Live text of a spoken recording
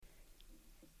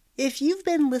If you've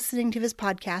been listening to this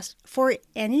podcast for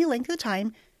any length of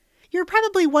time, you're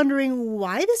probably wondering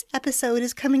why this episode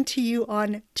is coming to you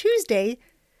on Tuesday,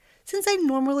 since I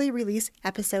normally release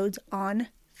episodes on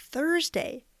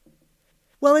Thursday.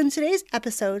 Well, in today's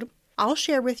episode, I'll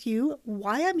share with you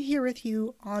why I'm here with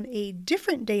you on a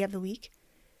different day of the week,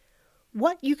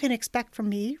 what you can expect from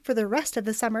me for the rest of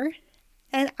the summer,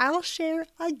 and I'll share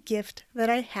a gift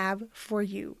that I have for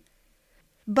you.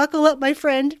 Buckle up, my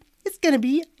friend. It's going to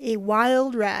be a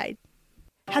wild ride.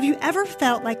 Have you ever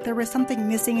felt like there was something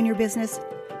missing in your business?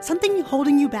 Something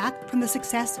holding you back from the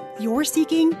success you're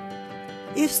seeking?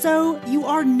 If so, you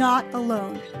are not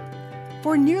alone.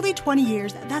 For nearly 20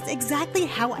 years, that's exactly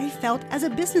how I felt as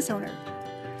a business owner.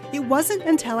 It wasn't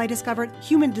until I discovered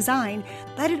human design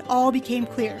that it all became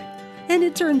clear. And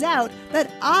it turns out that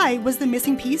I was the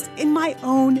missing piece in my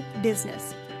own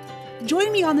business.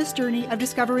 Join me on this journey of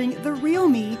discovering the real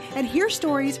me and hear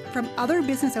stories from other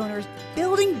business owners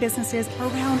building businesses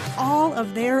around all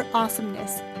of their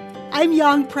awesomeness. I'm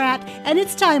Yang Pratt, and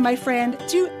it's time, my friend,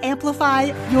 to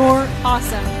amplify your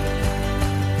awesome.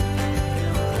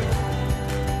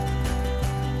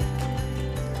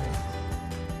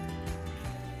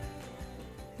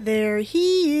 They're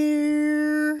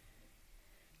here.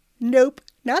 Nope.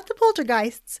 Not the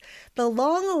poltergeists. The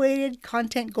long-awaited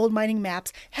content gold mining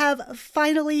maps have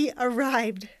finally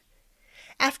arrived.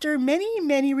 After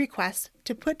many requests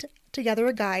to put together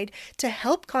a guide to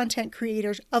help content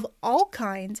creators of all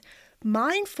kinds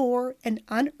mine for and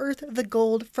unearth the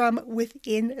gold from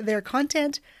within their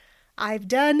content, I've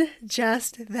done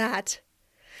just that.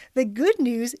 The good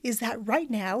news is that right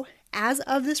now, as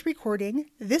of this recording,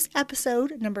 this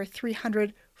episode number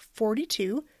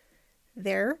 342,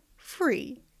 they're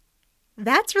free.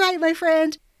 That's right, my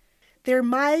friend. They're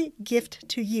my gift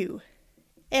to you.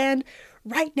 And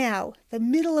right now, the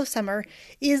middle of summer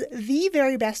is the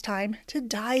very best time to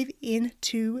dive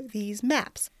into these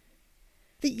maps.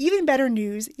 The even better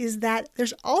news is that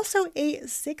there's also a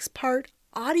 6-part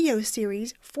audio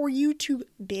series for you to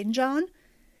binge on,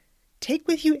 take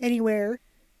with you anywhere,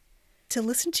 to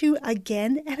listen to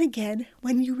again and again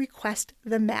when you request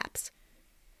the maps.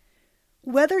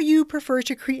 Whether you prefer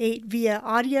to create via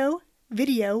audio,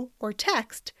 video, or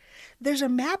text, there's a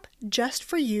map just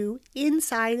for you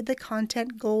inside the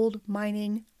Content Gold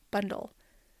Mining bundle.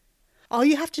 All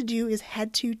you have to do is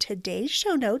head to today's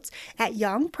show notes at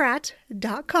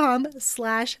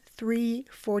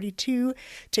yangpratt.com/342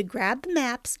 to grab the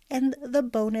maps and the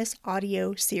bonus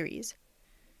audio series.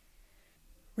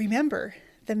 Remember,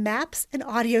 the maps and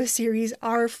audio series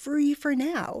are free for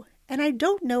now, and I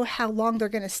don't know how long they're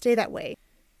going to stay that way.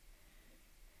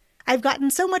 I've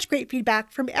gotten so much great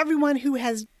feedback from everyone who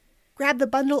has grabbed the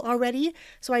bundle already,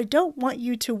 so I don't want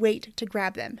you to wait to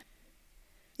grab them.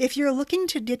 If you're looking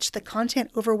to ditch the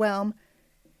content overwhelm,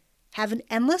 have an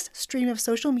endless stream of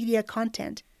social media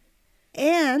content,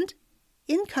 and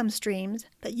income streams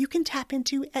that you can tap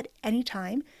into at any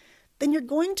time, then you're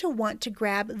going to want to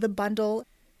grab the bundle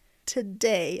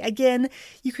today. Again,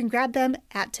 you can grab them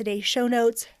at today's show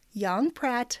notes,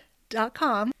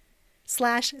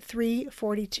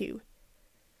 yangpratt.com/342.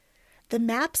 The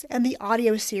maps and the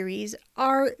audio series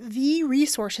are the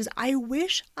resources I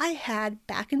wish I had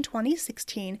back in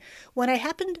 2016 when I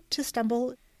happened to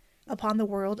stumble upon the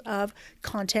world of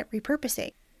content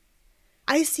repurposing.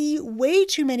 I see way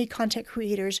too many content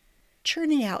creators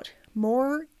churning out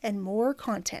more and more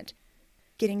content,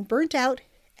 getting burnt out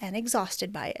and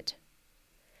exhausted by it.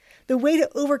 The way to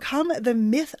overcome the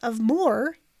myth of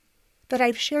more that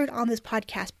I've shared on this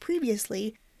podcast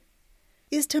previously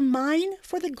is to mine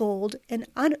for the gold and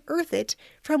unearth it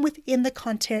from within the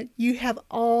content you have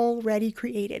already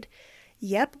created.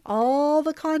 Yep, all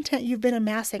the content you've been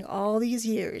amassing all these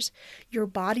years, your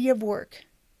body of work.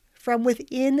 From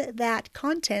within that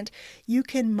content, you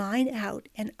can mine out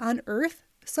and unearth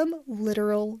some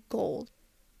literal gold.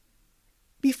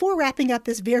 Before wrapping up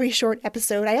this very short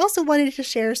episode, I also wanted to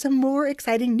share some more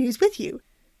exciting news with you.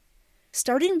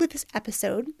 Starting with this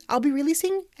episode, I'll be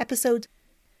releasing episodes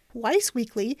twice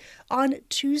weekly on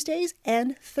Tuesdays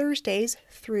and Thursdays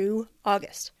through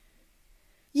August.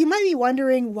 You might be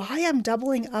wondering why I'm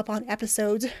doubling up on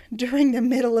episodes during the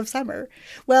middle of summer.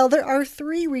 Well, there are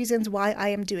 3 reasons why I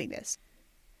am doing this.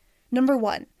 Number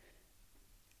 1,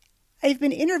 I've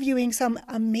been interviewing some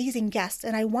amazing guests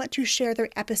and I want to share their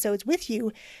episodes with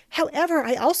you. However,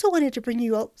 I also wanted to bring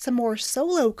you some more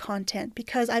solo content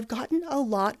because I've gotten a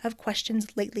lot of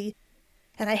questions lately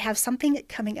and I have something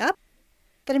coming up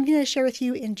that I'm going to share with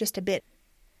you in just a bit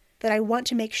that I want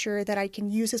to make sure that I can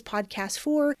use this podcast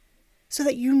for so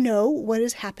that you know what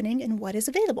is happening and what is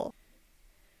available.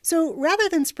 So rather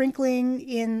than sprinkling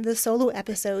in the solo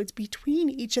episodes between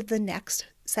each of the next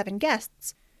 7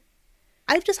 guests,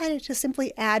 I've decided to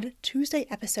simply add Tuesday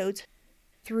episodes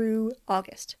through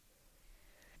August.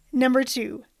 Number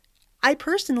 2, I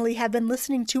personally have been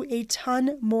listening to a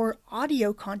ton more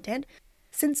audio content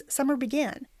since summer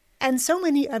began, and so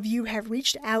many of you have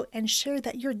reached out and shared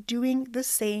that you're doing the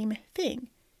same thing.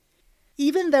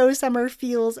 Even though summer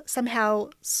feels somehow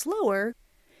slower,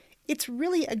 it's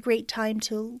really a great time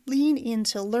to lean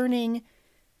into learning,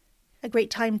 a great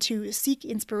time to seek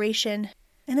inspiration,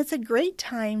 and it's a great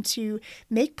time to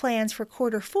make plans for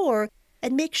quarter 4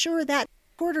 and make sure that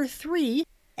quarter 3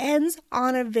 ends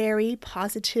on a very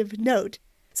positive note.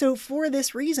 So for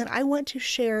this reason, I want to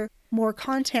share more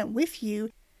content with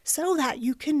you so that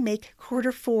you can make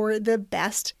quarter 4 the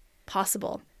best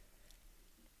possible.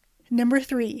 Number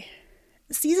 3,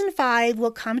 Season 5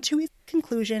 will come to its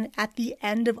conclusion at the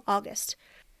end of August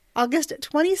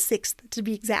 26th to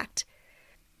be exact.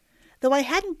 Though I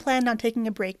hadn't planned on taking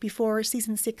a break before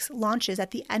Season 6 launches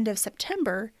at the end of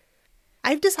September,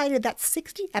 I've decided that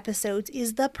 60 episodes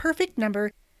is the perfect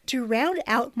number to round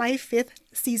out my 5th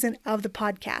season of the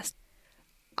podcast.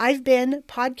 I've been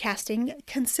podcasting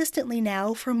consistently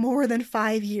now for more than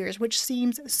 5 years, which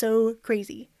seems so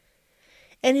crazy.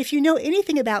 And if you know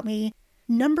anything about me,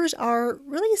 numbers are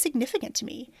really significant to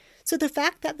me. So the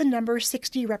fact that the number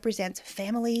 60 represents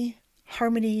family,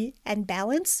 harmony, and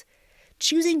balance,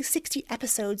 choosing 60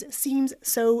 episodes seems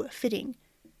so fitting.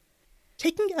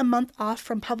 Taking a month off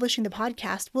from publishing the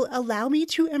podcast will allow me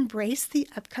to embrace the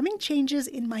upcoming changes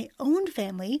in my own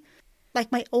family,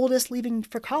 like my oldest leaving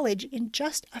for college in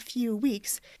just a few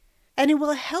weeks, and it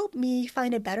will help me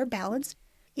find a better balance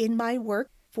in my work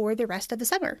for the rest of the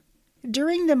summer.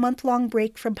 During the month-long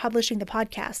break from publishing the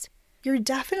podcast, you're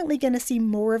definitely going to see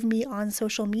more of me on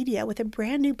social media with a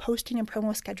brand new posting and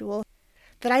promo schedule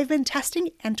that I've been testing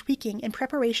and tweaking in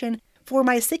preparation for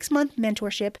my 6-month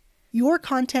mentorship, Your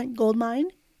Content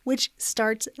Goldmine, which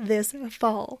starts this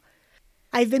fall.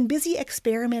 I've been busy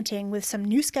experimenting with some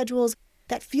new schedules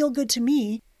that feel good to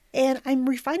me, and I'm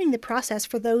refining the process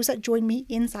for those that join me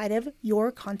inside of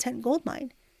Your Content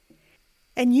Goldmine.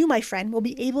 And you, my friend, will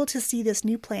be able to see this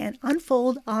new plan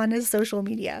unfold on social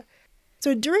media.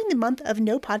 So during the month of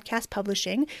no podcast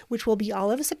publishing, which will be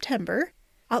all of September,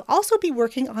 I'll also be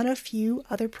working on a few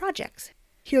other projects.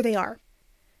 Here they are.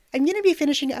 I'm going to be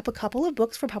finishing up a couple of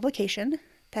books for publication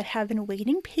that have been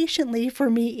waiting patiently for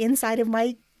me inside of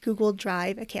my Google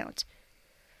Drive account.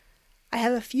 I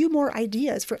have a few more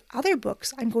ideas for other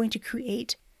books I'm going to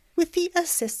create with the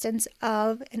assistance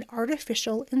of an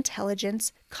artificial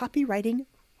intelligence copywriting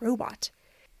robot.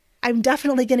 I'm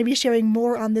definitely going to be sharing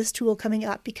more on this tool coming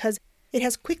up because it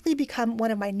has quickly become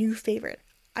one of my new favorites.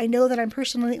 I know that I'm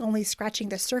personally only scratching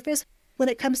the surface when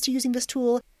it comes to using this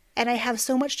tool, and I have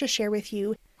so much to share with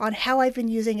you on how I've been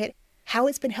using it, how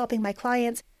it's been helping my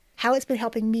clients, how it's been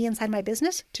helping me inside my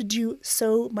business to do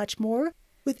so much more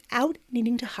without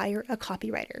needing to hire a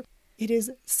copywriter. It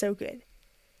is so good.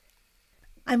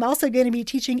 I'm also going to be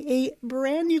teaching a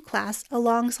brand new class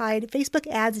alongside Facebook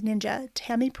Ads Ninja,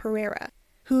 Tammy Pereira,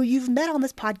 who you've met on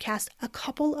this podcast a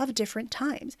couple of different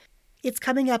times. It's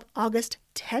coming up August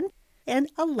 10th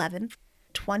and 11th,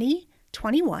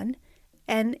 2021,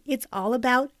 and it's all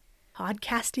about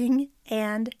podcasting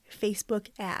and Facebook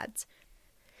ads.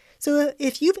 So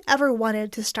if you've ever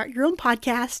wanted to start your own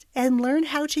podcast and learn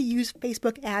how to use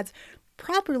Facebook ads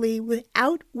properly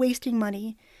without wasting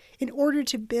money in order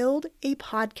to build a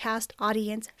podcast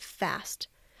audience fast,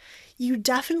 you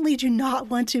definitely do not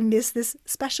want to miss this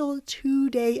special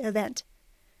 2-day event.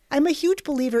 I'm a huge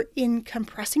believer in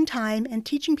compressing time and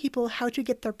teaching people how to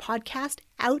get their podcast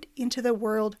out into the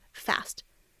world fast.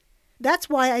 That's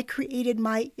why I created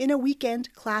my In a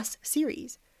Weekend class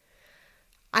series.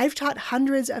 I've taught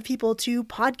hundreds of people to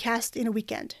podcast in a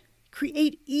weekend,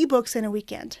 create ebooks in a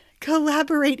weekend,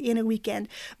 collaborate in a weekend,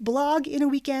 blog in a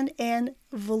weekend, and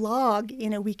vlog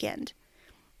in a weekend.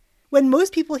 When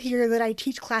most people hear that I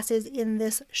teach classes in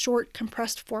this short,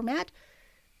 compressed format,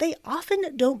 they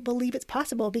often don't believe it's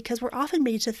possible because we're often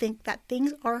made to think that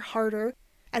things are harder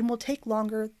and will take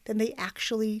longer than they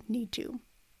actually need to.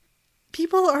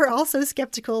 People are also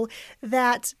skeptical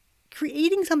that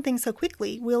creating something so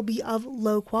quickly will be of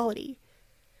low quality.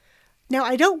 Now,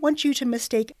 I don't want you to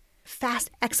mistake fast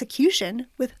execution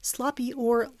with sloppy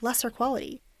or lesser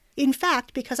quality. In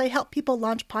fact, because I help people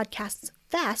launch podcasts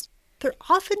fast, they're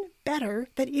often better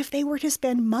than if they were to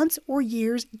spend months or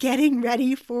years getting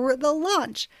ready for the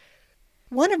launch.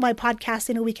 One of my Podcast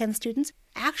in a Weekend students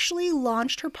actually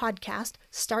launched her podcast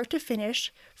start to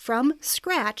finish from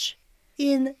scratch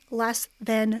in less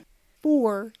than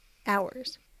 4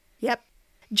 hours.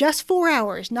 Just 4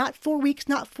 hours, not 4 weeks,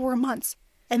 not 4 months.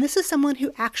 And this is someone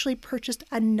who actually purchased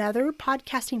another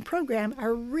podcasting program,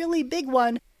 a really big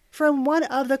one, from one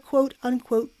of the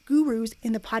quote-unquote gurus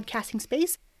in the podcasting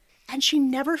space. And she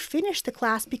never finished the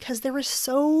class because there was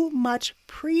so much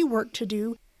pre-work to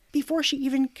do before she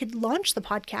even could launch the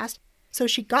podcast. So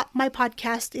she got my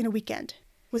podcast in a weekend,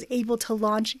 was able to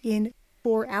launch in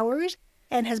 4 hours,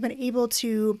 and has been able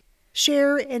to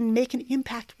share and make an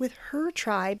impact with her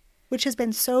tribe, which has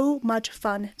been so much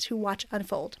fun to watch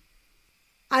unfold.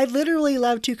 I literally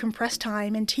love to compress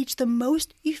time and teach the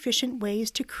most efficient ways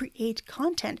to create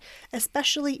content,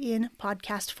 especially in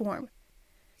podcast form.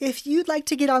 If you'd like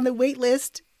to get on the wait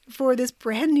list for this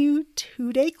brand new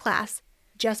 2-day class,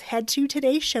 just head to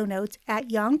today's show notes at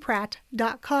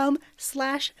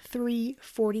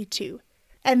yongpratt.com/342.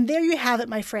 And there you have it,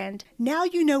 my friend. Now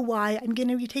you know why I'm going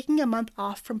to be taking a month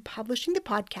off from publishing the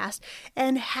podcast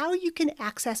and how you can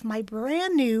access my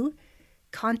brand new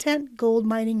Content Gold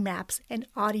Mining Maps and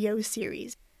audio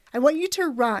series. I want you to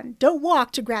run. Don't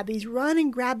walk to grab these. Run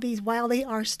and grab these while they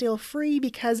are still free,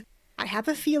 because I have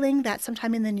a feeling that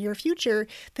sometime in the near future,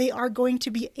 they are going to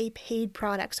be a paid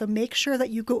product. So make sure that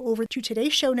you go over to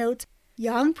today's show notes,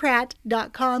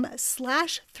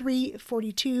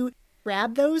 yongpratt.com/342,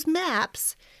 grab those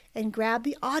maps and grab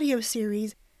the audio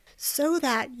series so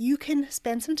that you can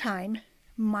spend some time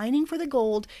mining for the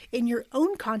gold in your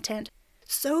own content,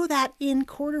 so that in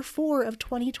Q4 of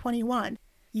 2021,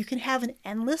 you can have an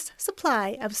endless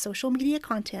supply of social media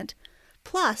content,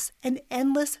 plus an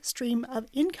endless stream of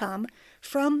income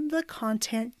from the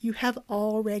content you have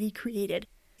already created.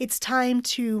 It's time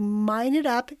to mine it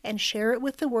up and share it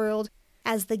with the world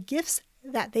as the gifts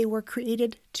that they were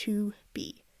created to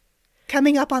be.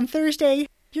 Coming up on Thursday,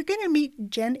 you're going to meet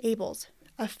Jen Abels,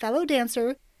 a fellow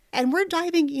dancer, and we're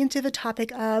diving into the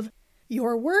topic of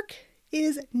your work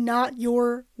is not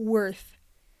your worth,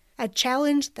 a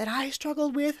challenge that I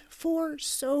struggled with for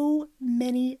so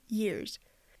many years.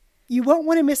 You won't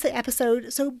want to miss the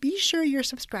episode, so be sure you're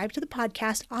subscribed to the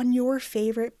podcast on your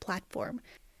favorite platform.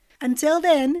 Until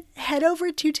then, head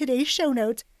over to today's show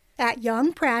notes at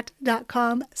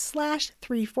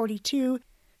yongpratt.com/342,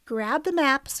 grab the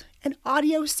maps and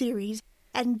audio series,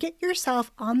 and get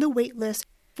yourself on the wait list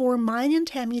for mine and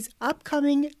Tammy's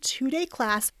upcoming 2-day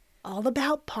class all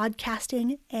about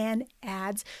podcasting and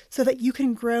ads, so that you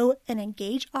can grow an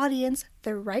engaged audience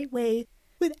the right way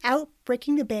without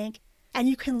breaking the bank, and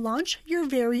you can launch your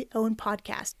very own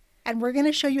podcast. And we're going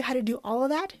to show you how to do all of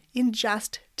that in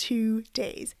just 2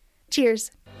 days.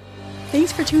 Cheers.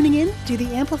 Thanks for tuning in to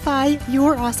the Amplify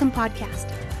Your Awesome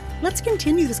podcast. Let's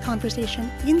continue this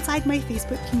conversation inside my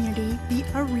Facebook community, the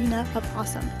Arena of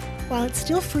Awesome, while it's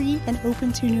still free and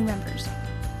open to new members.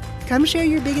 Come share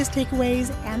your biggest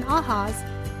takeaways and ahas.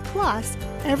 Plus,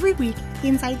 every week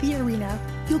inside the arena,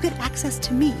 you'll get access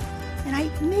to me, and I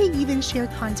may even share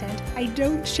content I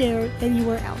don't share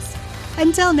anywhere else.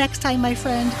 Until next time, my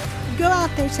friend, go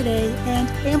out there today and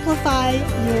amplify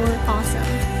your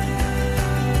awesome.